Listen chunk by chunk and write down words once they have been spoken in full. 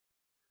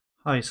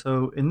Hi,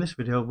 so in this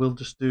video we'll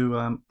just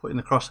do putting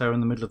the crosshair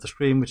in the middle of the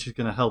screen, which is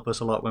going to help us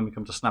a lot when we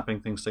come to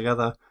snapping things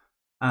together.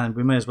 And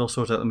we may as well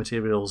sort out the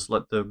materials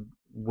like the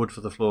wood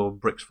for the floor,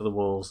 bricks for the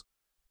walls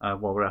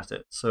while we're at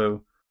it.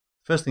 So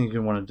first thing you're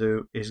going to want to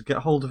do is get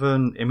hold of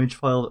an image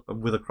file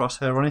with a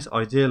crosshair on it,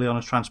 ideally on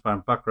a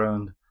transparent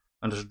background,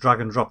 and just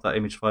drag and drop that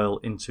image file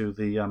into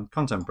the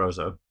content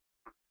browser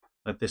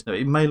like this. Now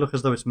it may look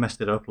as though it's messed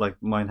it up like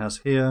mine has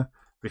here,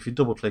 but if you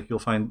double click you'll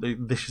find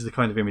this is the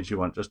kind of image you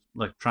want, just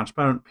like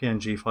transparent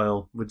PNG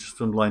file with just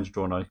some lines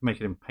drawn on. You can make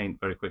it in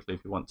Paint very quickly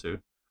if you want to.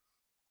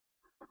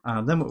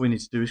 And then what we need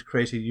to do is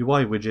create a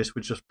UI widget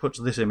which just puts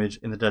this image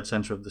in the dead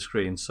center of the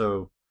screen.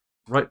 So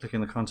right click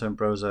in the content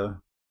browser,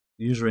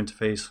 user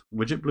interface,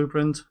 widget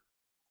blueprint,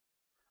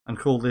 and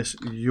call this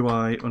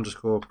UI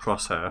underscore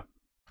crosshair.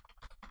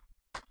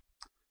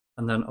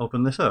 And then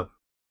open this up.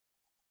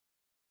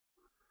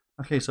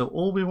 Okay, so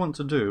all we want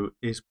to do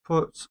is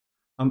put,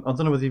 I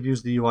don't know whether you've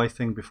used the UI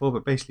thing before,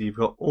 but basically you've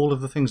got all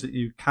of the things that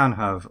you can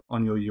have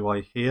on your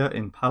UI here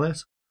in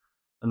Palette,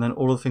 and then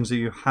all of the things that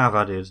you have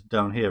added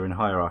down here in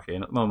Hierarchy.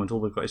 And at the moment, all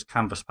we've got is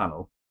Canvas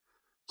Panel.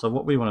 So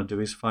what we want to do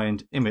is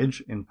find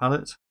Image in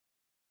Palette,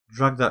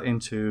 drag that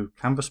into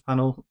Canvas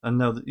Panel, and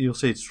now that you'll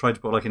see it's tried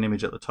to put like an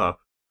image at the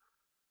top.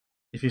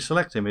 If you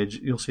select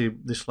Image, you'll see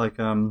this like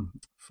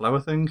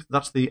flower thing.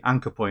 That's the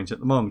anchor point. At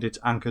the moment, it's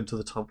anchored to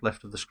the top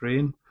left of the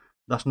screen.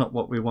 That's not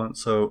what we want.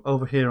 So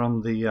over here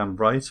on the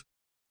right,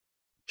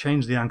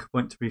 change the anchor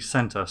point to be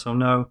center. So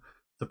now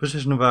the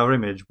position of our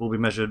image will be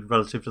measured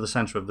relative to the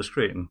center of the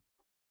screen.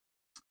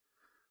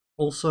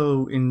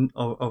 Also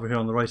over here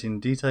on the right in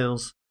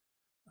details,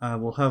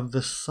 we'll have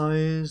the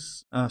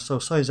size. So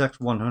size X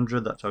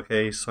 100, that's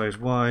okay. Size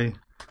Y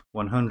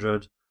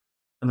 100.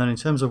 And then in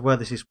terms of where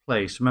this is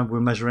placed, remember we're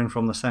measuring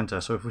from the center.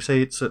 So if we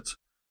say it's at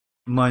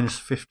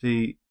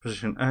 -50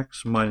 position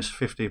X,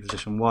 -50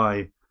 position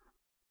Y,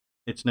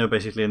 it's now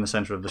basically in the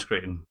center of the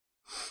screen.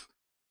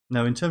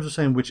 Now in terms of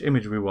saying which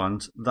image we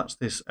want, that's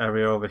this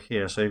area over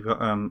here. So you've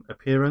got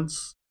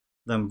appearance,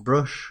 then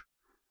brush,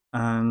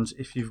 and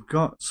if you've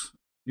got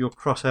your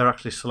crosshair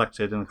actually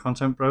selected in the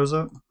content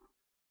browser,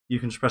 you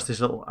can just press this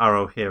little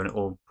arrow here and it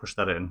will push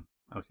that in.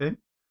 Okay,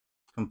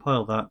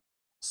 compile that,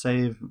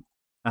 save,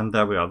 and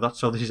there we are.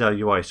 So this is our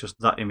UI, it's just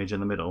that image in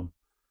the middle.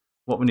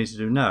 What we need to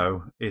do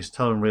now is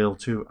tell Unreal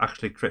to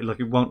actually create, look,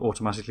 it won't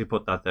automatically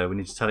put that there, we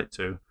need to tell it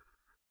to.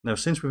 Now,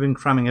 since we've been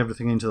cramming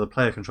everything into the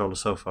player controller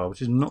so far,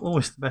 which is not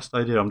always the best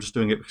idea, I'm just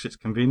doing it because it's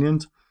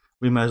convenient,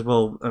 we may as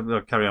well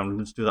carry on and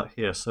just do that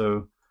here.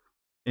 So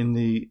in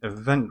the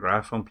event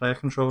graph on player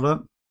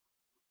controller,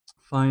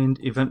 find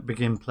event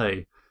begin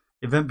play.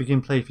 Event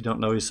begin play, if you don't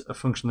know, is a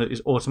function that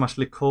is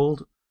automatically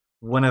called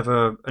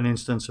whenever an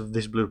instance of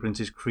this blueprint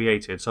is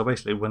created. So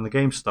basically, when the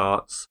game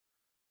starts,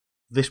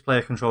 this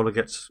player controller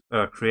gets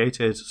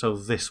created, so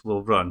this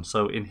will run.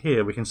 So in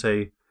here, we can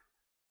say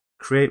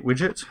create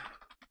widget,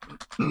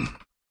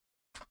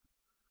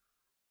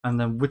 and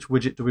then which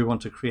widget do we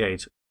want to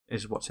create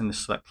is what's in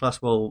this select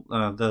class. Well,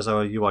 there's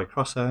our UI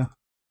crosshair,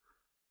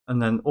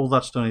 and then all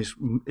that's done is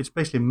it's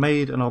basically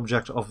made an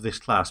object of this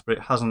class, but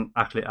it hasn't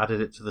actually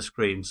added it to the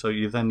screen. So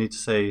you then need to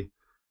say,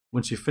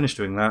 once you've finished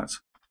doing that,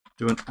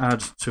 do an add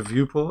to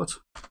viewport,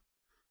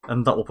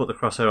 and that will put the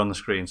crosshair on the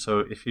screen. So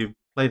if you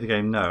play the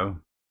game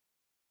now,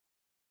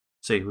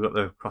 see, we've got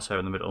the crosshair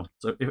in the middle.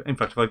 So in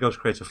fact, if I go to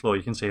create a floor,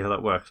 you can see how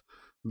that works.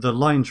 The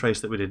line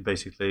trace that we did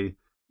basically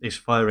is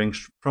firing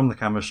from the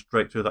camera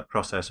straight through that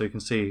crosshair, so you can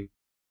see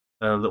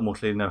a little more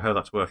clearly now how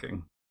that's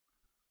working.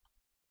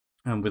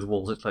 And with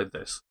walls, it's like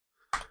this.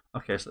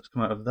 Okay, so let's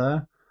come out of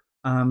there.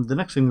 The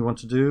next thing we want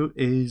to do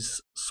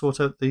is sort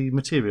out the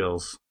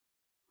materials.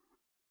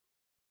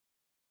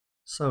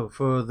 So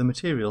for the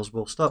materials,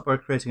 we'll start by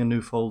creating a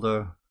new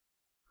folder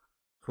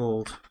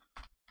called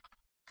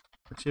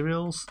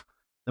materials.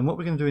 Then what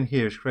we're going to do in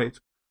here is create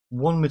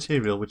one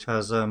material which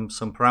has some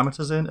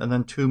parameters in, and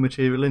then two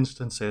material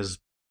instances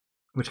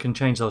which can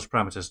change those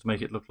parameters to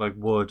make it look like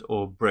wood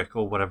or brick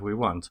or whatever we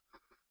want.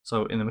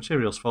 So in the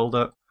materials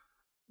folder,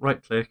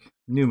 right click,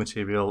 new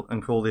material,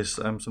 and call this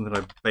something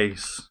like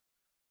base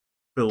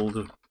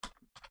build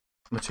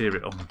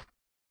material.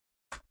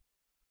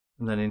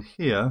 And then in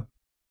here,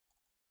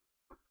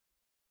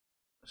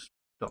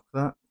 stop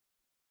that.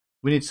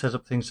 We need to set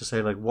up things to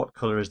say like what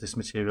color is this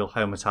material,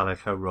 how metallic,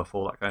 how rough,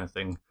 all that kind of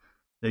thing.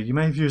 Now you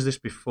may have used this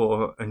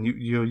before, and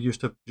you're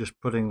used to just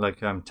putting like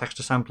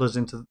texture samplers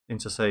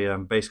into say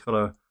base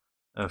color,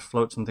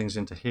 floats and things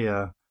into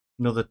here,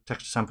 another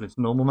texture sample into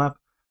normal map.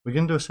 We're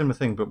going to do a similar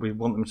thing, but we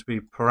want them to be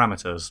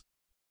parameters.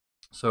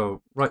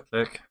 So right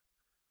click,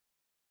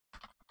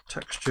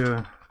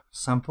 texture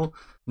sample.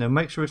 Now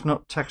make sure it's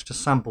not texture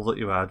sample that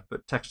you add,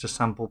 but texture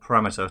sample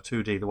parameter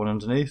 2D, the one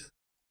underneath.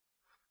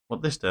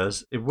 What this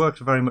does, it works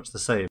very much the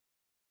same,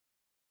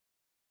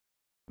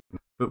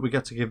 but we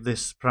get to give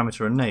this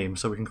parameter a name,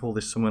 so we can call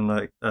this something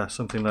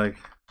like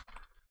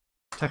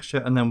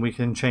texture, and then we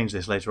can change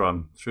this later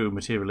on through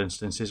material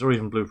instances or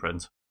even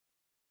blueprint.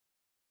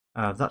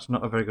 That's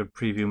not a very good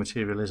preview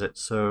material, is it?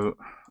 So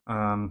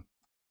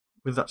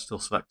with that still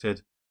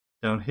selected,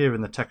 down here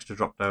in the texture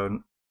drop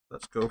down,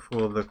 let's go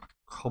for the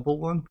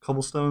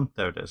cobblestone,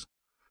 there it is.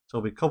 So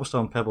it'll be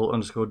cobblestone pebble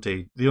underscore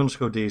D. The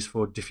underscore D is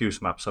for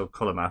diffuse map, so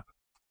color map.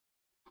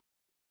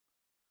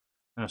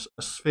 And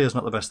a sphere is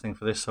not the best thing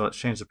for this, so let's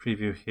change the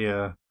preview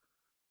here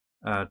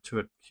to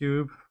a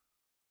cube.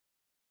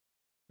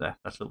 There,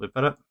 that's a little bit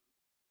better.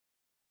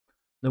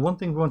 Now, one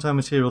thing we want our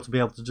material to be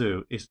able to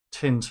do is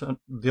tint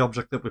the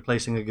object that we're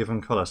placing a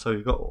given color. So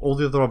you've got all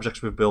the other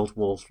objects we've built,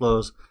 walls,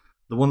 floors.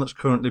 The one that's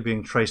currently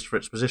being traced for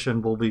its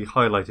position will be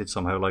highlighted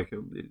somehow, like a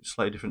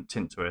slightly different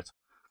tint to it.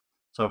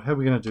 So how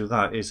we're going to do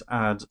that is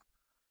add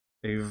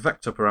a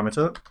vector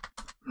parameter.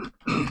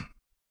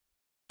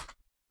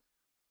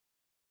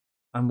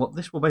 And what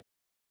this will basically,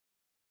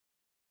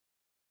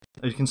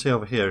 as you can see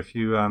over here, if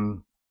you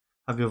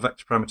have your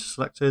vector parameter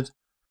selected,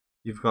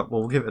 you've got, well,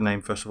 we'll give it a name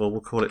first of all,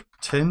 we'll call it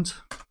tint.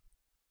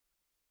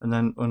 And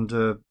then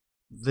under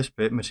this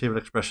bit, material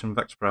expression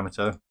vector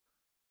parameter,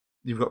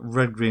 you've got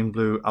red, green,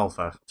 blue,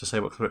 alpha to say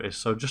what color it is.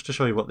 So just to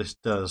show you what this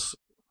does,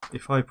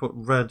 if I put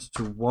red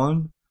to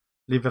 1,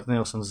 leave everything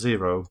else on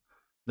 0,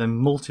 then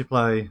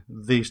multiply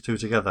these two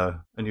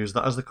together and use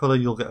that as the color,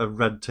 you'll get a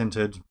red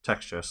tinted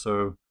texture.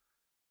 So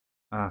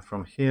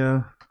from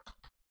here,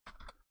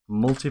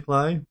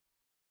 multiply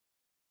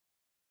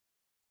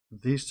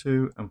these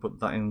two and put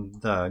that in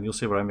there, and you'll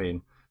see what I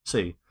mean.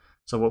 See,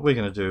 so what we're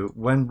going to do,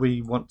 when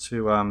we want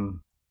to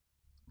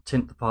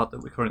tint the part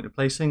that we're currently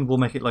placing, we'll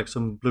make it like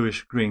some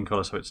bluish green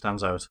color so it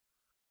stands out.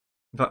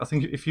 In fact, I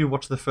think if you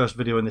watch the first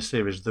video in this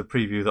series, the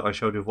preview that I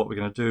showed you of what we're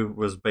going to do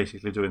was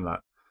basically doing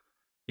that.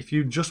 If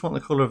you just want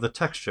the color of the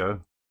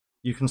texture,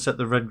 you can set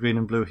the red, green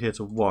and blue here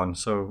to 1.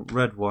 So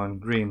red 1,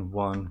 green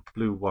 1,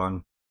 blue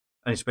 1,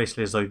 and it's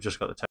basically as though you've just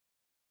got the texture.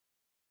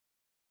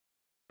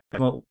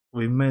 Well,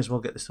 we may as well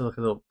get this to look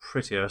a little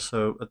prettier.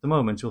 So at the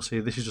moment, you'll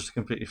see this is just a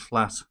completely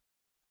flat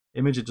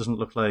image. It doesn't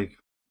look like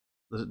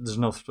there's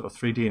no sort of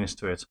 3D-ness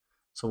to it.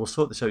 So we'll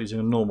sort this out using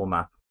a normal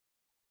map.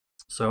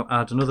 So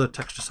add another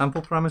texture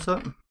sample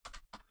parameter,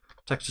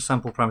 texture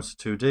sample parameter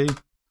 2D.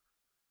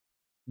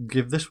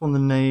 Give this one the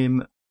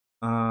name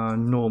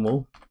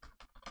normal.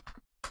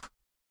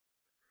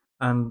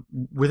 And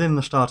within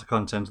the starter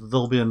content,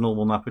 there'll be a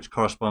normal map which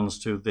corresponds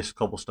to this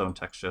cobblestone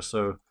texture.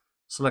 So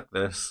select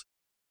this,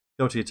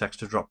 go to your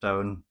texture drop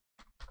down,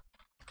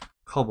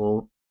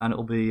 cobble, and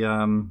it'll be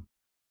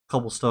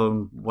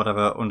cobblestone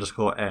whatever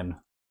underscore n.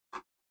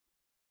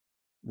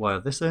 Wire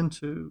this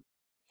into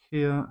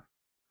here,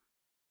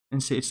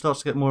 and see it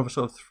starts to get more of a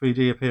sort of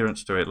 3D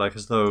appearance to it, like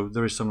as though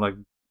there is some like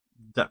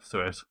depth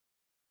to it,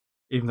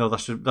 even though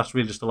that's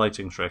really just a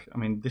lighting trick. I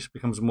mean, this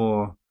becomes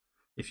more,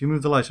 if you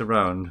move the light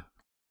around,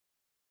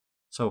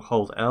 so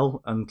hold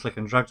L and click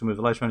and drag to move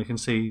the light around, you can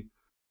see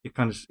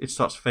it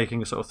starts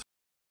faking a sort of.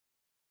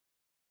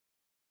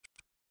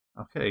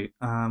 Okay,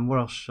 what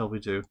else shall we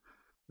do?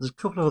 There's a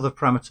couple of other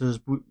parameters.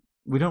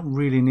 We don't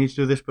really need to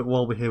do this, but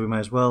while we're here we may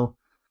as well.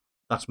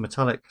 That's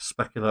metallic,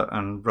 specular,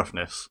 and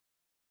roughness.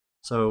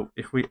 So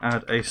if we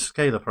add a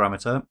scalar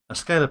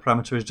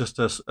parameter is just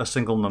a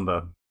single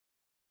number.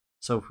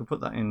 So if we put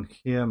that in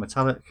here,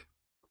 metallic,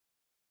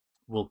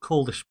 we'll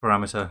call this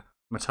parameter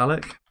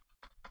metallic.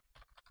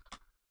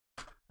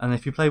 And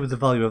if you play with the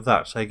value of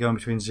that, say going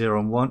between 0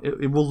 and 1,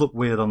 it will look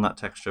weird on that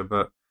texture,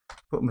 but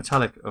put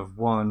metallic of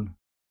 1,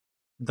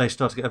 they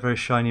start to get a very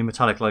shiny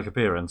metallic-like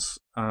appearance.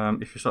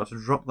 If you start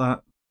to drop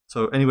that,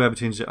 so anywhere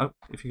between 0,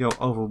 if you go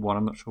over 1,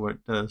 I'm not sure what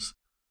it does.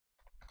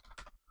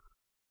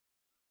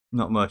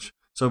 Not much.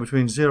 So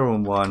between 0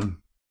 and 1,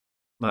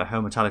 like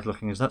how metallic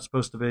looking is that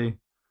supposed to be?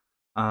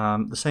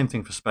 The same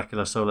thing for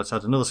specular, so let's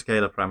add another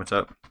scalar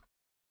parameter.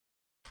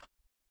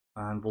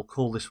 And we'll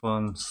call this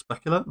one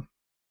specular.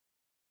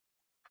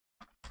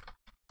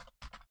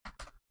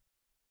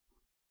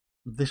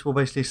 This will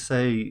basically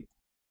say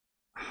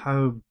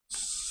how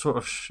sort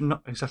of,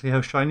 not exactly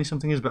how shiny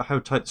something is, but how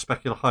tight the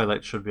specular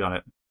highlight should be on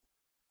it.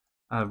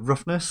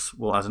 Roughness,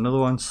 we'll add another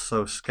one,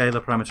 so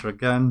scalar parameter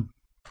again.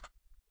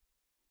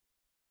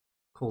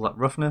 Call that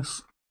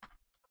roughness.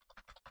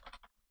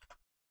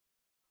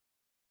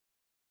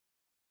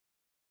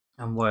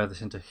 And wire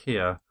this into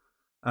here.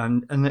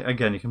 And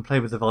again, you can play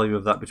with the value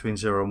of that between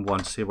 0 and 1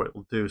 to see what it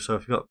will do. So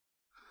if you've got,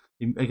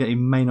 again, you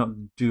may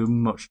not do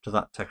much to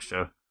that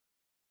texture.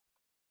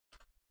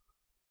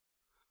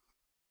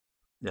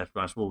 Yeah, to be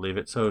honest, we'll leave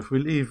it. So if we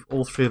leave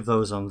all three of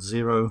those on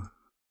 0,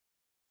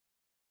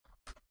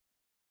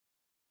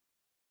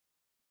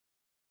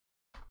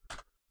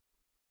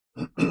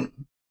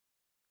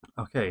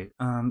 okay,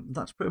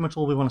 that's pretty much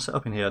all we want to set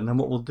up in here. And then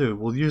what we'll do,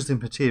 we'll use the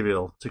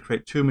material to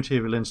create 2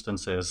 material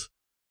instances,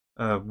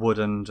 wood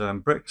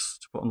and bricks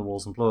to put on the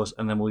walls and floors,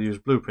 and then we'll use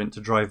blueprint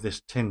to drive this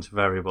tint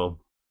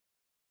variable.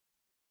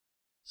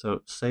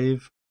 So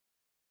save.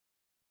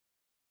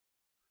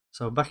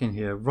 So back in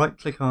here, right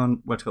click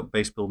on where it's got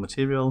base build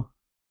material,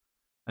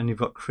 and you've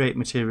got create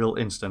material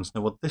instance.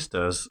 Now what this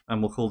does, and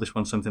we'll call this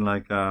one something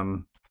like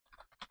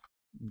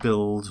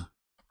build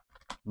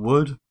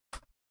wood.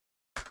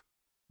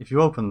 If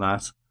you open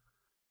that,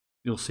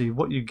 you'll see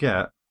what you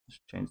get. Let's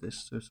change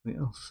this to something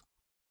else.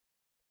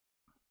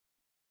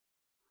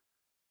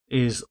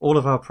 is all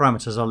of our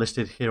parameters are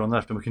listed here on the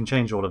left, and we can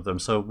change all of them.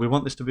 So we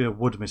want this to be a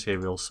wood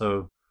material,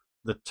 so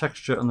the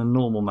texture and the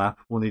normal map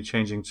will need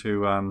changing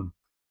to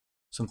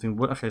something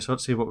wood. Okay, so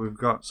let's see what we've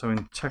got. So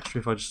in texture,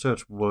 if I just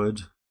search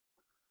wood,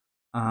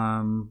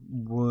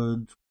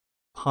 wood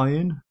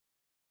pine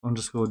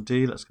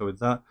 _D, let's go with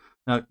that.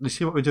 Now, you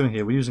see what we're doing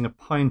here? We're using a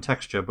pine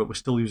texture, but we're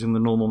still using the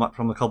normal map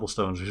from the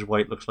cobblestones, which is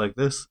why it looks like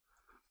this.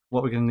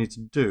 What we're going to need to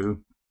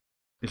do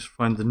is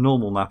find the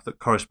normal map that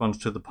corresponds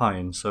to the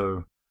pine,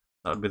 so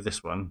that would be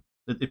this one.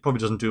 It probably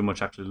doesn't do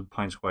much, actually. The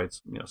pine's quite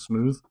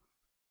smooth.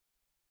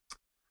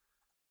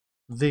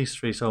 These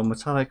three, so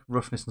metallic,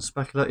 roughness, and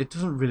specular. It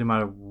doesn't really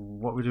matter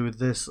what we do with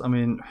this. I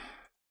mean,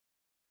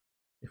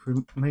 if we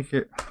make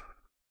it...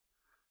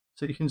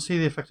 So you can see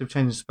the effect of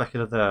changing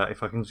specular there,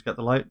 if I can just get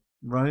the light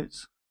right.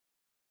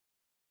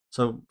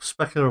 So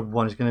specular of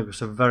 1 is going to give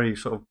us a very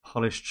sort of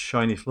polished,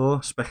 shiny floor.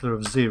 Specular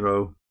of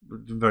 0,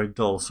 very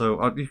dull.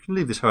 So you can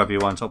leave this however you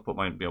want. I'll put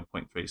mine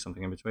 0.3,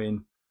 something in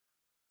between.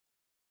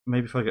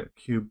 Maybe if I get a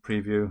cube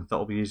preview,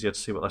 that'll be easier to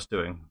see what that's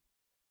doing.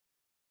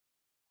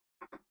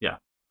 Yeah.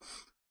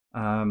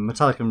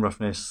 Metallic and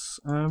roughness.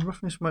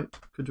 Roughness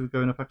could do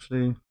going up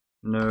actually.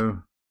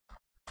 No.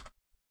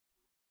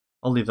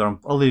 I'll leave that on.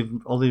 I'll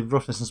leave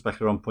roughness and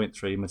specular on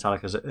 0.3,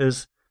 metallic as it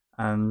is,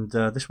 and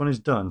this one is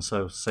done.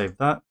 So save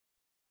that.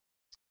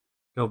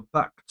 Go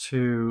back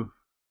to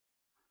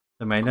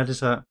the main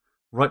editor.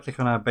 Right click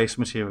on our base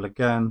material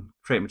again.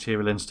 Create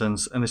material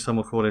instance, and this time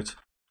we'll call it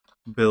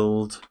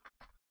build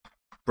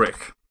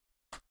brick.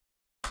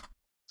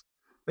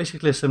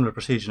 Basically a similar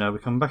procedure. Now we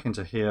come back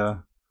into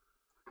here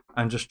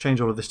and just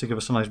change all of this to give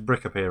us a nice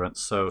brick appearance.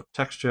 So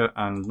texture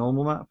and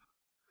normal map.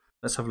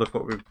 Let's have a look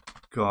what we've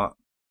got.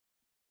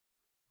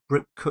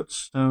 Brick cut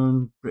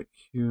stone, brick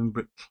hewn,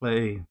 brick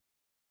clay,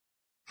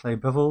 clay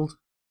beveled.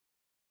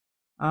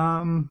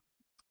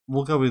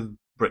 We'll go with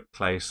brick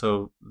clay.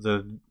 So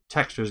the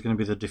texture is going to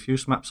be the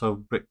diffuse map, so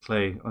brick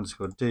clay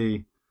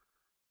 _D.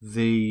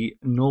 The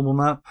normal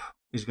map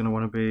is going to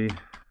want to be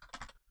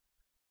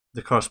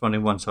the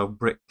corresponding one, so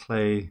brick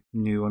clay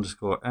new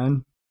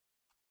 _N.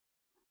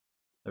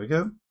 There we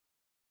go.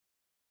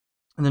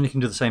 And then you can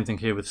do the same thing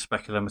here with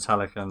specular,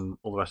 metallic, and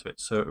all the rest of it.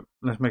 So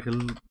let's make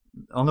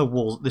on the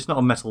wall. This is not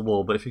a metal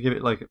wall, but if you give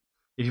it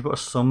if you put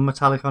some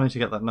metallic on it, you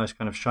get that nice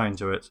kind of shine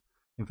to it.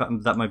 In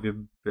fact, that might be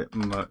a bit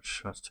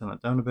much. Let's turn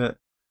that down a bit.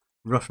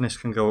 Roughness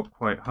can go up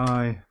quite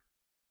high,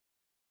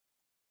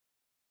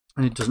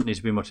 and it doesn't need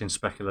to be much in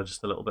specular,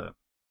 just a little bit.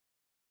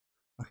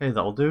 Okay,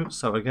 that'll do.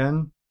 So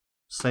again,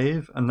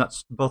 save, and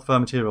that's both of our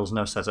materials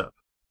now set up.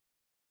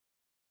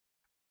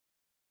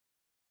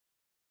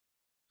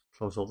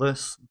 Close all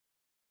this.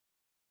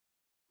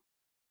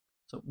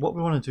 So what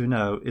we want to do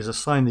now is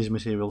assign these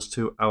materials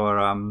to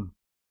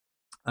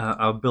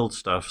our build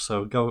stuff.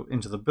 So go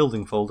into the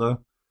building folder,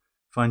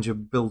 find your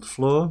build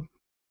floor.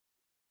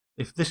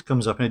 If this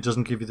comes up and it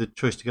doesn't give you the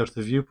choice to go to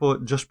the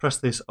viewport, just press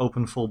this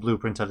open full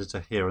blueprint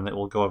editor here and it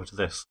will go over to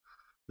this.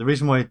 The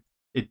reason why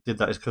it did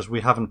that is because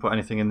we haven't put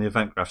anything in the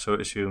event graph, so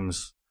it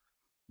assumes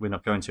we're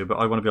not going to, but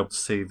I want to be able to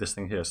see this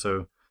thing here.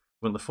 So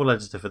we want the full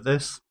editor for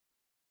this.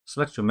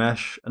 Select your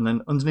mesh, and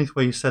then underneath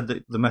where you said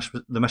that the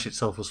mesh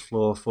itself was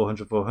floor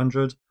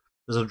 400/400,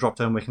 there's a drop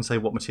down where you can say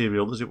what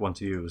material does it want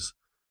to use,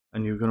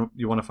 and you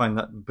want to find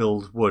that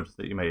build wood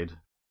that you made.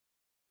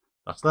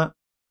 That's that.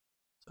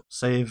 So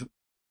save.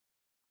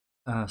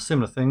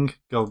 Similar thing.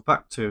 Go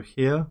back to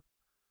here.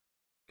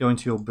 Go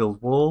into your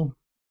build wall.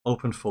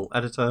 Open full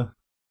editor.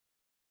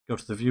 Go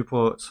to the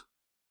viewport.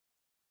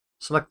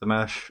 Select the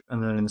mesh,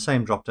 and then in the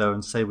same drop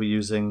down, say we're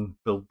using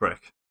build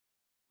brick.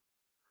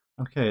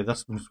 Okay,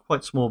 that's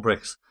quite small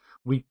bricks.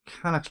 We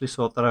can actually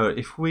sort that out.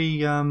 If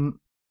we,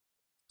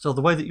 so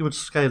the way that you would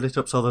scale it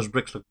up so those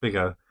bricks look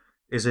bigger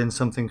is in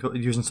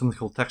using something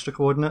called texture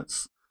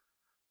coordinates.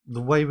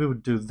 The way we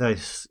would do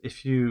this,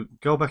 if you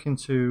go back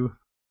into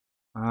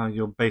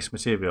your base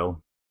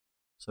material,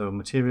 so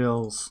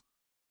materials,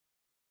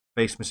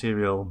 base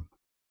material,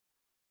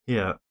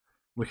 here,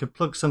 we could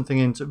plug something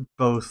into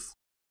both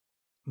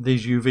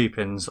these UV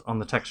pins on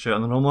the texture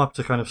and the normal map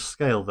to kind of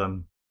scale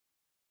them.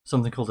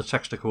 Something called a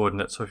texture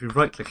coordinate. So if you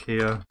right click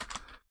here,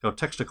 go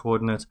texture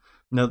coordinate.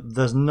 Now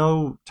there's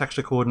no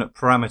texture coordinate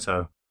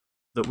parameter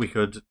that we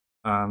could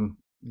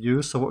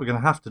use, so what we're going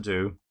to have to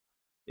do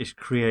is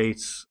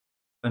create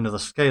another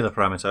scalar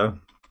parameter.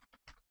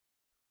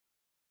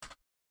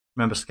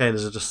 Remember,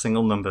 scalars are just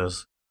single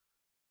numbers.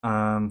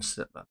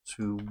 Set that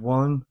to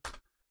 1.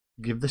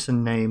 Give this a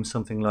name,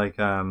 something like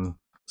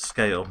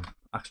scale.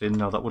 Actually,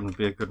 no, that wouldn't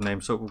be a good name.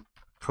 So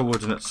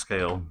coordinate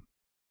scale.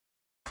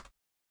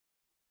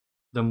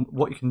 Then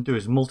what you can do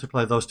is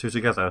multiply those two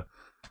together,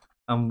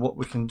 and what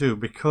we can do,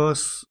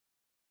 because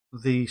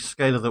the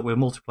scalar that we're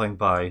multiplying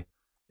by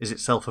is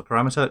itself a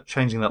parameter,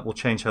 changing that will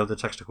change how the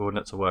texture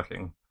coordinates are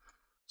working.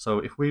 So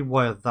if we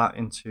wire that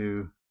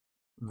into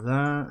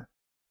there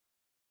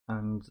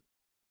and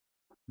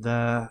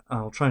there,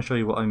 I'll try and show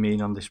you what I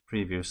mean on this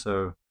preview.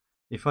 So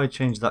if I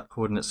change that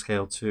coordinate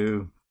scale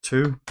to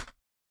 2,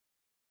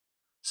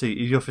 see,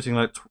 you're fitting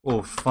like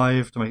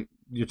 5 to make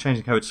you're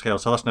changing how it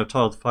scales. So that's now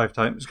tiled 5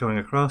 times going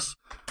across.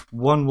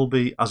 1 will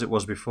be as it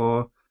was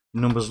before.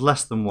 Numbers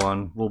less than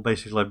 1 will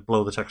basically like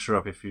blow the texture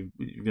up, if you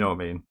know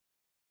what I mean.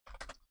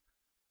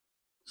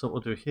 So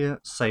what we'll do here,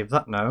 save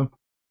that now.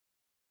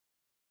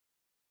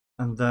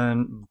 And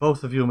then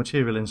both of your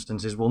material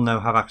instances will now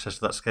have access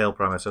to that scale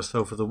parameter.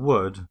 So for the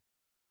wood,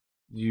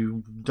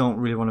 you don't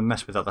really want to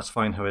mess with that. That's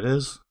fine how it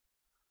is.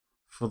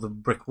 For the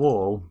brick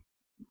wall,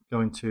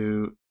 go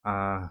into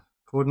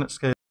coordinate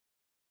scale,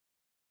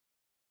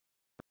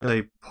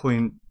 say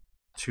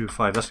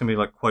 0.25. That's going to be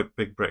like quite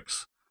big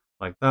bricks,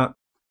 like that.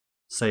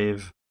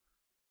 Save,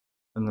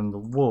 and then the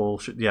wall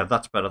should, yeah,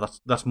 that's better.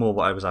 That's more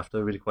what I was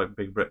after. Really quite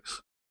big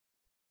bricks.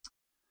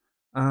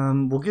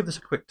 We'll give this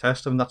a quick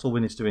test, and that's all we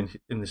need to do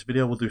in this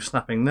video. We'll do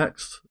snapping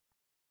next.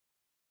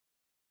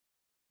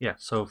 Yeah,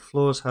 so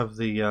floors have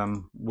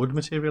the wood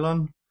material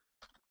on,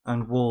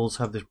 and walls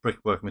have this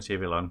brickwork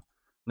material on.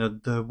 Now,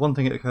 the one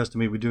thing that occurs to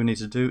me we do need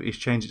to do is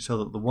change it so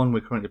that the one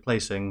we're currently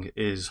placing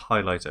is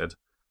highlighted,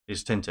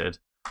 is tinted.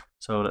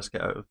 So let's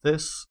get out of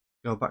this,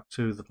 go back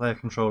to the player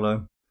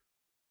controller.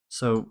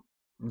 So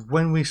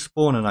when we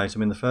spawn an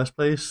item in the first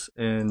place,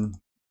 in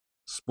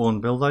spawn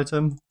build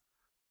item,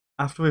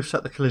 after we've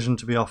set the collision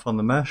to be off on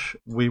the mesh,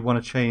 we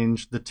want to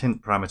change the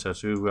tint parameter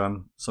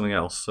to something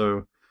else.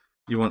 So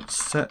you want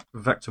set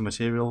vector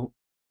material,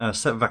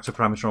 set vector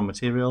parameter on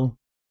material,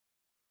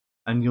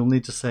 and you'll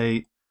need to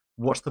say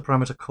what's the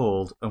parameter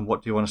called and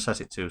what do you want to set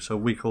it to. So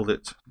we called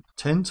it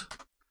tint,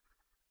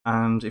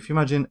 and if you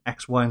imagine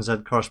X, Y, and Z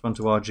correspond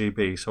to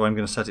RGB, so I'm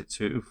going to set it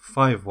to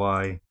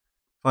 5Y,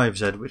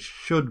 5Z, which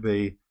should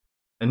be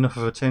enough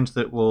of a tint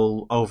that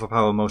will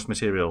overpower most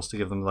materials to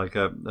give them like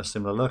a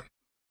similar look.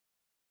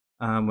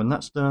 When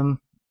that's done,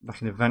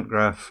 back in event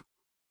graph,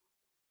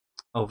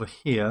 over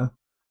here,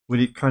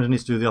 we kind of need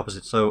to do the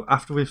opposite. So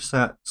after we've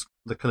set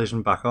the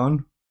collision back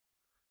on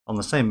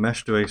the same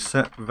mesh, do a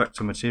set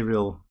vector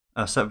material,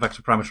 set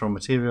vector parameter on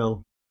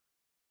material,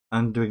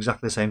 and do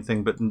exactly the same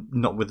thing, but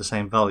not with the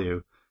same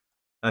value.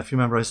 If you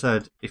remember, I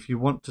said if you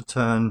want to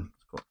turn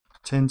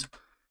tint,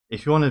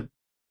 if you want to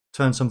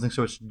turn something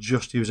so it's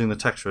just using the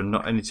texture and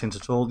not any tint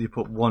at all, you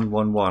put 1,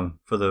 1, 1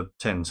 for the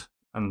tint,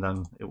 and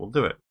then it will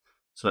do it.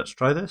 So let's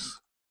try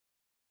this.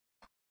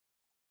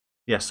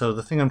 Yeah, so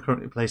the thing I'm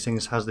currently placing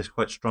has this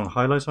quite strong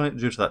highlight on it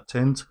due to that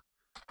tint.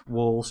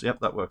 Walls, yep,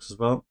 that works as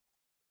well.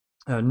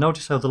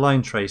 Notice how the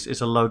line trace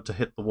is allowed to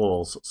hit the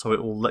walls, so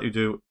it will let you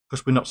do,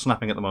 because we're not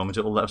snapping at the moment,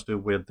 it will let us do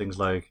weird things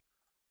like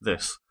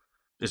this.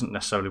 It isn't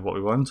necessarily what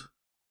we want.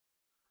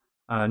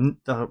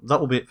 That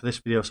will be it for this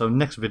video, so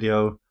next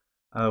video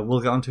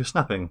we'll get on to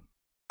snapping.